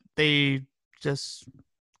 and they just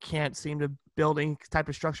can't seem to build any type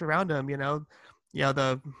of structure around him.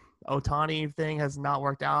 The Ohtani thing has not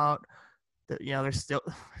worked out. They're still,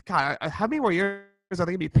 God, how many more years are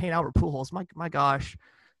they gonna be paying Albert Pujols? My gosh.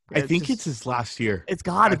 I think it's his last year. It's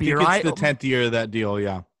got to be, right? It's the 10th year of that deal.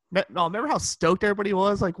 Yeah. No, remember how stoked everybody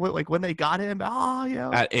was when they got him?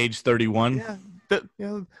 At age 31.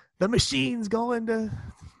 Yeah, the machine's going to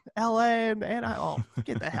LA and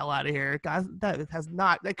get the hell out of here, guys.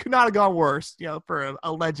 That could not have gone worse, for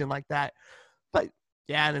a legend like that. But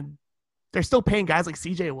yeah, and they're still paying guys like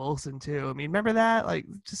CJ Wilson too. I mean, remember that? Like,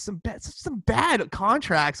 just some bad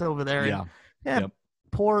contracts over there. Yeah. And, yep.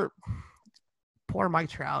 Poor Mike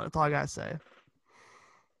Trout. That's all I gotta say.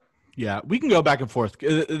 Yeah, we can go back and forth.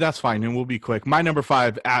 That's fine, and we'll be quick. My number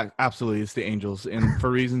 5 absolutely is the Angels, and for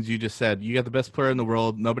reasons you just said. You got the best player in the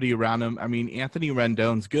world, nobody around him. I mean, Anthony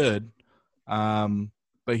Rendon's good,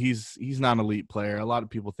 but he's not an elite player. A lot of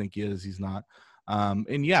people think he is. He's not.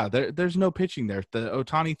 And yeah, there's no pitching there. The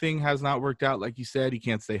Ohtani thing has not worked out, like you said. He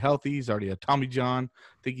can't stay healthy. He's already had Tommy John.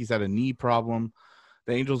 I think he's had a knee problem.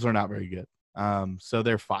 The Angels are not very good. So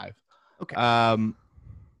they're 5. Okay.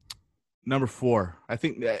 Number 4. I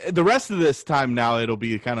think the rest of this time now it'll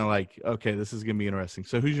be kind of like, okay, this is gonna be interesting.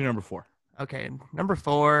 So who's your number 4? Okay, number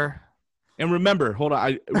 4. And remember, hold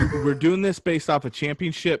on, we're doing this based off of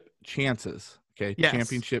championship chances. Okay, yes.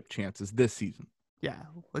 Championship chances this season. Yeah,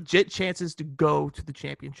 legit chances to go to the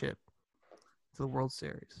championship, to the World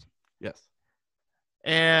Series. Yes.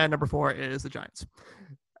 And number 4 is the Giants.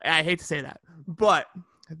 I hate to say that, but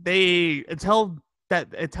they until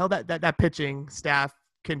that pitching staff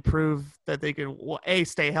can prove that they can A,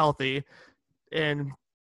 stay healthy, and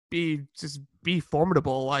B, just be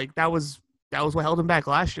formidable. Like that was what held them back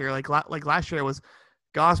last year. Like last year it was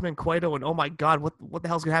Gausman, Cueto, and oh my God, what the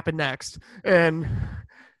hell's gonna happen next? And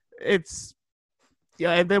it's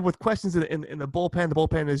and then with questions in the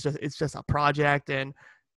bullpen is just a project, and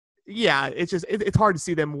yeah, it's hard to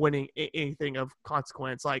see them winning anything of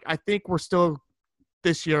consequence. Like I think we're still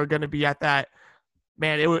this year going to be at that.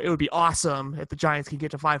 Man, it would be awesome if the Giants can get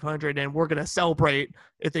to 500, and we're going to celebrate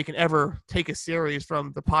if they can ever take a series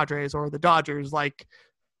from the Padres or the Dodgers. Like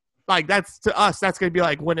that's, to us, that's going to be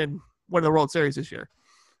like winning the World Series this year.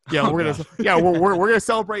 Yeah, we're gonna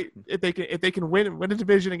celebrate if they can win a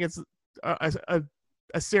division against a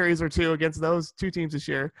series or two against those 2 teams this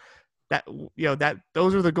year.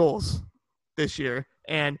 Those are the goals this year,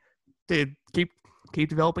 and to keep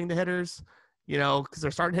developing the hitters, because they're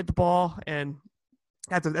starting to hit the ball, and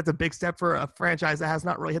that's a big step for a franchise that has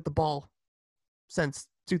not really hit the ball since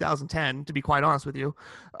 2010, to be quite honest with you.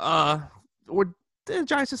 The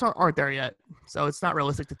Giants just aren't there yet, so it's not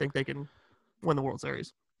realistic to think they can win the World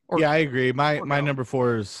Series. I agree. My number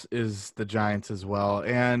 4 is the Giants as well,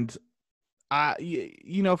 and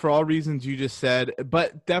for all reasons you just said,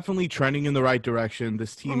 but definitely trending in the right direction.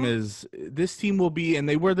 This team will be, and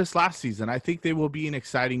they were this last season. I think they will be an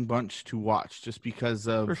exciting bunch to watch, just because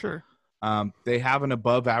of for sure. They have an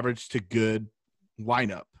above average to good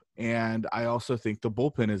lineup. And I also think the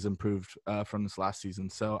bullpen has improved from this last season.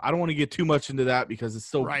 So I don't want to get too much into that because it's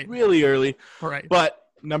still really early. Right. But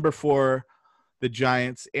number 4, the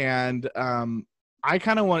Giants. And I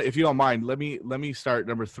kind of want, if you don't mind, let me start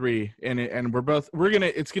number 3. And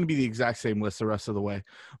it's gonna be the exact same list the rest of the way.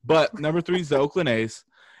 But number 3 is the Oakland A's.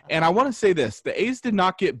 And I want to say this: the A's did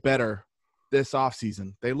not get better this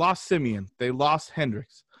offseason. They lost Simeon. They lost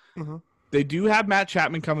Hendricks. Mm-hmm. They do have Matt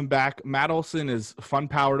Chapman coming back. Matt Olson is fun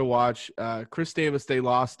power to watch. Chris Davis, they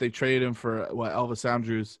lost. They traded him for Elvis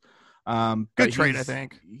Andrus. Good trade, I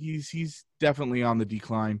think. He's definitely on the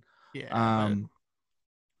decline. Yeah.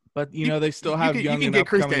 But they still have young and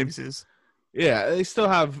Chris upcoming. Davis's. Yeah, they still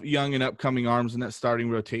have young and upcoming arms in that starting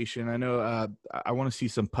rotation. I know. I want to see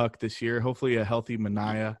some Puck this year. Hopefully, a healthy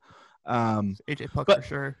Manaea. AJ Puck for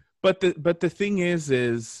sure. But the thing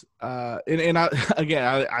is, I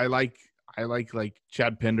like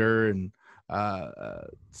Chad Pinder and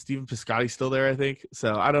Steven Piscotty's still there, I think.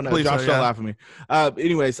 So I don't know. Believe so, Josh, don't yeah. laugh at me.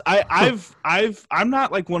 Anyways, I'm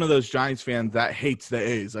not like one of those Giants fans that hates the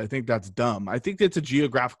A's. I think that's dumb. I think it's a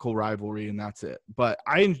geographical rivalry and that's it. But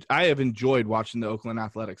I have enjoyed watching the Oakland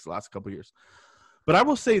Athletics the last couple of years. But I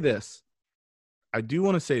will say this. I do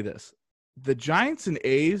want to say this. The Giants and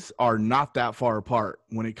A's are not that far apart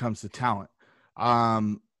when it comes to talent.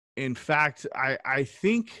 In fact, I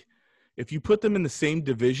think if you put them in the same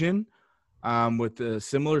division, with a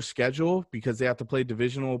similar schedule, because they have to play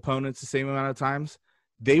divisional opponents the same amount of times,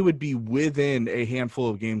 they would be within a handful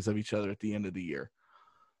of games of each other at the end of the year.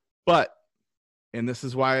 But, and this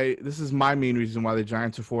is my main reason why the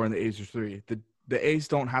Giants are 4 and the A's are 3. The A's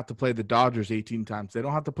don't have to play the Dodgers 18 times. They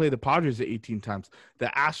don't have to play the Padres 18 times. The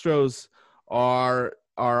Astros are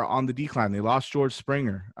on the decline. They lost George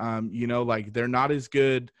Springer. They're not as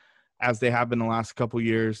good as they have been the last couple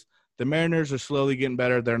years. The Mariners are slowly getting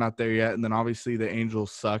better. They're not there yet. And then obviously the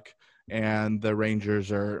Angels suck and the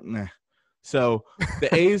Rangers are meh. So the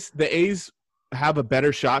A's have a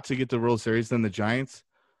better shot to get the World Series than the Giants.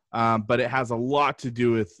 But it has a lot to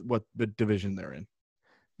do with what the division they're in.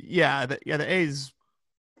 Yeah, the A's,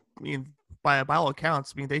 I mean, by all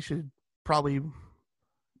accounts, I mean, they should probably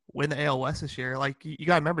win the AL West this year. Like, you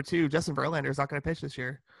got to remember, too, Justin Verlander is not going to pitch this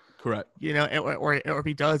year. Correct. Or if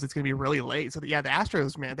he does, it's going to be really late. So, the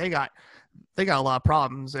Astros, man, they got a lot of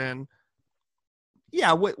problems. And,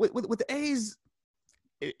 yeah, with the A's,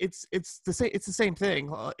 it's the same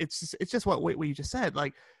thing. It's just what you just said.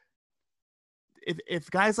 Like, if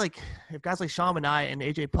guys like Sean Manaea and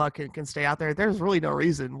AJ Puck can stay out there, there's really no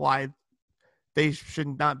reason why they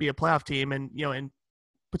should not be a playoff team and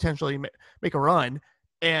potentially make a run.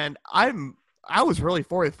 And I was really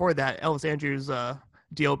for that Elvis Andrus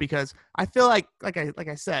deal, because I feel like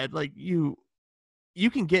I said, like you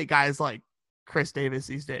can get guys like Chris Davis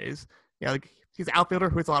these days. Like he's an outfielder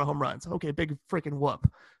who hits a lot of home runs. Okay, big freaking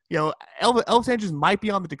whoop. Elvis Andrus might be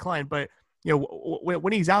on the decline, but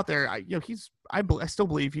when he's out there, I still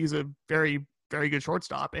believe he's a very, very good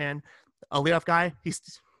shortstop and a leadoff guy. He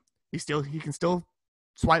can still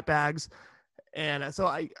swipe bags, and so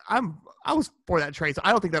I was for that trade. So I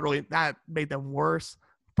don't think that made them worse,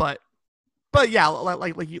 but yeah,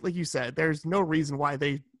 like you said, there's no reason why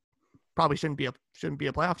they probably shouldn't be a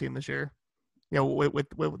playoff team this year. With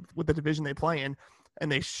the division they play in,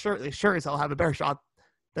 and they sure as hell have a better shot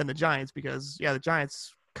than the Giants, because the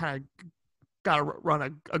Giants kind of got to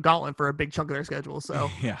run a gauntlet for a big chunk of their schedule.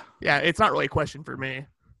 So yeah, it's not really a question for me.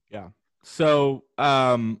 Yeah. So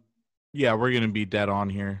we're gonna be dead on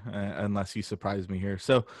here unless you surprise me here.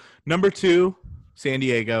 So number 2, San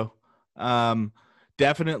Diego,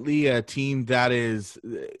 definitely a team that is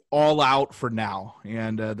all out for now,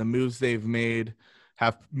 and the moves they've made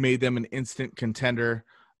have made them an instant contender.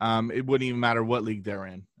 It wouldn't even matter what league they're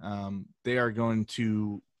in. They are going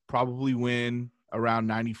to probably win around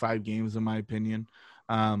 95 games, in my opinion.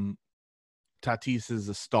 Tatis is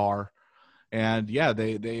a star. And,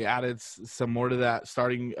 they added some more to that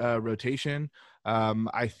starting rotation.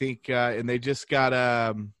 I think and they just got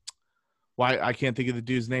I can't think of the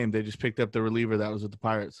dude's name. They just picked up the reliever that was with the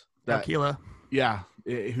Pirates. Aquila. Yeah,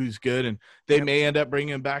 who's good. And they may end up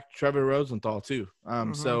bringing back Trevor Rosenthal, too.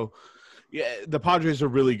 So – yeah, the Padres are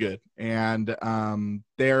really good, and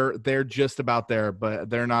they're just about there, but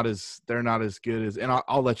they're not as good as. And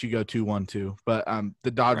I'll let you go 2-1 too. But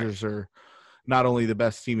the Dodgers are not only the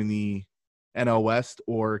best team in the NL West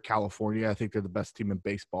or California. I think they're the best team in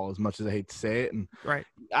baseball, as much as I hate to say it. And right,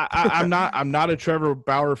 I'm not a Trevor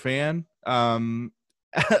Bauer fan.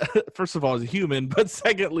 First of all, as a human, but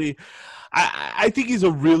secondly, I think he's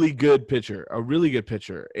a really good pitcher,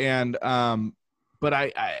 and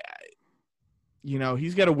but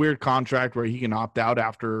he's got a weird contract where he can opt out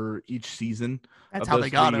after each season. That's how they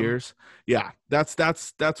got him. Years. Yeah, that's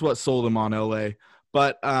what sold him on LA.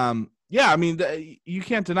 But I mean, you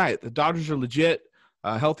can't deny it. The Dodgers are legit.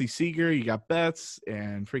 Healthy Seager, you got Betts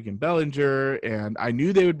and freaking Bellinger, and I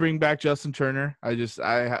knew they would bring back Justin Turner.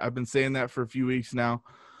 I've been saying that for a few weeks now,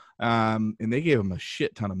 and they gave him a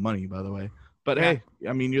shit ton of money, by the way. But hey,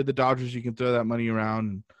 I mean, you're the Dodgers. You can throw that money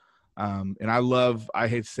around. And I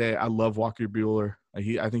hate to say it, I love Walker Buehler.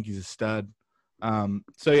 I think he's a stud.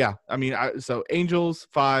 So yeah, I mean, so Angels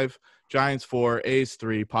 5, Giants 4, A's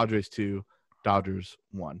 3, Padres 2, Dodgers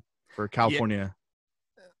 1 for California.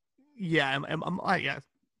 Yeah,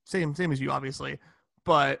 same as you, obviously.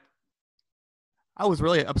 But I was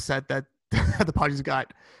really upset that the Padres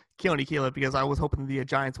got Keone Kela, because I was hoping the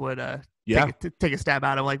Giants would take a stab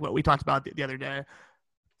at him, like what we talked about the other day.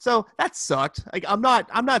 So that sucked. Like I'm not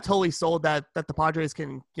totally sold that the Padres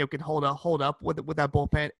can hold up with that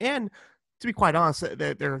bullpen. And to be quite honest,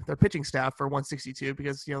 their pitching staff for 162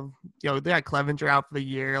 because you know they had Clevenger out for the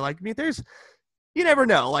year. Like, I mean, you never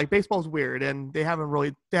know. Like, baseball's weird, and they haven't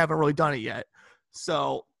really done it yet.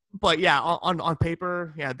 So, but yeah, on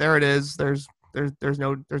paper, yeah, there it is. There's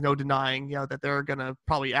no denying, you know, that they're gonna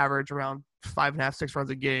probably average around 5.5, 6 runs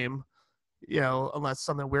a game, you know, unless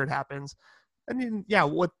something weird happens. I mean, yeah,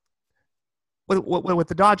 with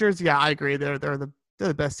the Dodgers, yeah, I agree. They're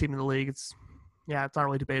the best team in the league. It's not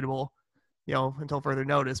really debatable, you know, until further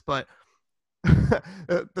notice. But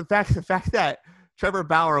the fact that Trevor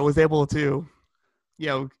Bauer was able to, you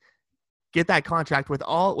know, get that contract with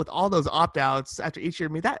all those opt-outs after each year,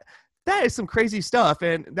 I mean, that is some crazy stuff.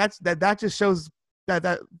 And that just shows that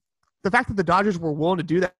the fact that the Dodgers were willing to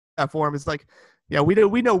do that for him is like, yeah, we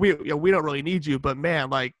know we don't really need you, but man,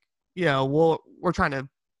 like, you know, we're trying to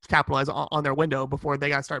capitalize on their window before they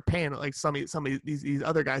got to start paying like some of these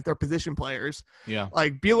other guys, their position players. Yeah.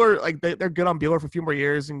 Like Buehler, like they're good on Buehler for a few more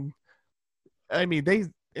years. And I mean,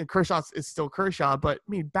 and Kershaw is still Kershaw, but I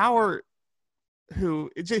mean, Bauer, he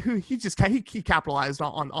capitalized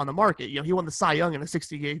on the market. You know, he won the Cy Young in a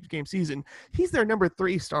 60-game season. He's their number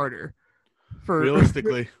 3 starter for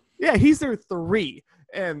realistically. Yeah. He's their 3.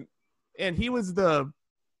 And he was the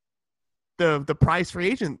prize free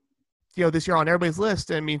agent, you know, this year on everybody's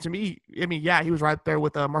list. I mean, to me, yeah, he was right there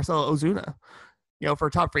with Marcelo Ozuna, you know, for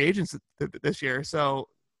top free agents this year. So,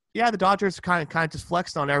 yeah, the Dodgers kind of just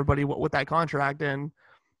flexed on everybody with that contract, and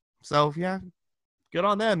so yeah, good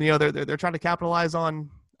on them. You know, they're trying to capitalize on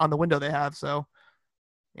the window they have. So,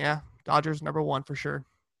 yeah, Dodgers number 1 for sure.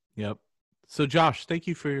 Yep. So, Josh, thank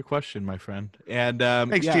you for your question, my friend. And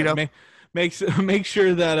thanks, Cheeto. Make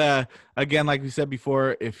sure that, again, like we said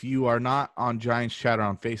before, if you are not on Giants Chatter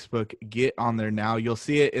on Facebook, get on there now. You'll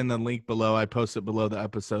see it in the link below. I post it below the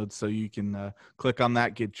episode, so you can click on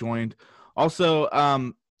that, get joined. Also,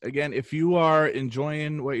 again, if you are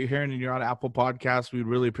enjoying what you're hearing and you're on Apple Podcasts, we'd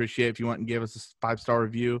really appreciate if you went and gave us a 5-star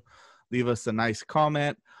review, leave us a nice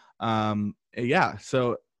comment. Yeah,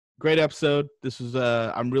 so great episode. This was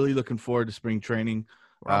I'm really looking forward to spring training.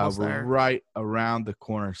 We're right around the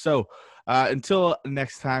corner. So until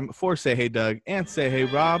next time, for Say Hey Doug and Say Hey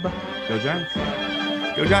Rob, go Giants.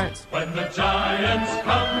 Go Giants. When the Giants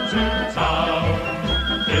come to town,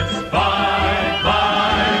 it's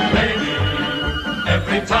bye-bye, baby.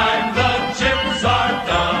 Every time the chips are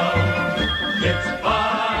down, it's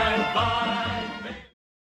bye-bye, baby.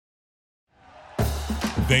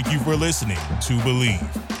 Thank you for listening to Believe.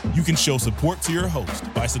 You can show support to your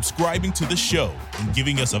host by subscribing to the show and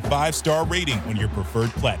giving us a 5-star rating on your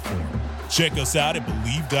preferred platform. Check us out at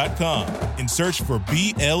Believe.com and search for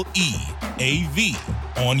BLEAV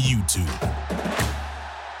on YouTube.